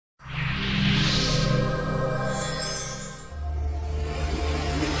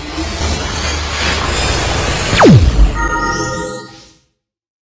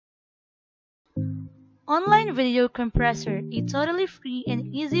Online Video Compressor, a totally free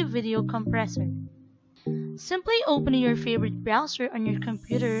and easy video compressor. Simply open your favorite browser on your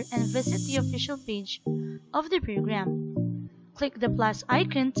computer and visit the official page of the program. Click the plus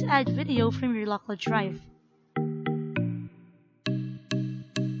icon to add video from your local drive.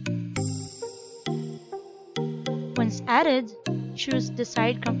 Once added, choose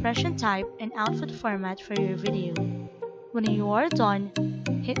desired compression type and output format for your video. When you are done,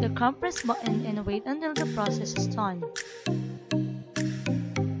 hit the compress button and wait until the process is done.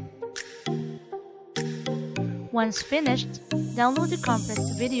 Once finished, download the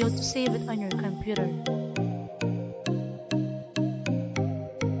compressed video to save it on your computer.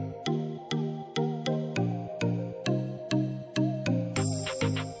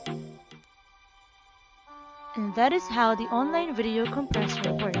 And that is how the online video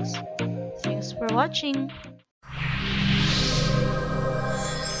compressor works. Thanks for watching.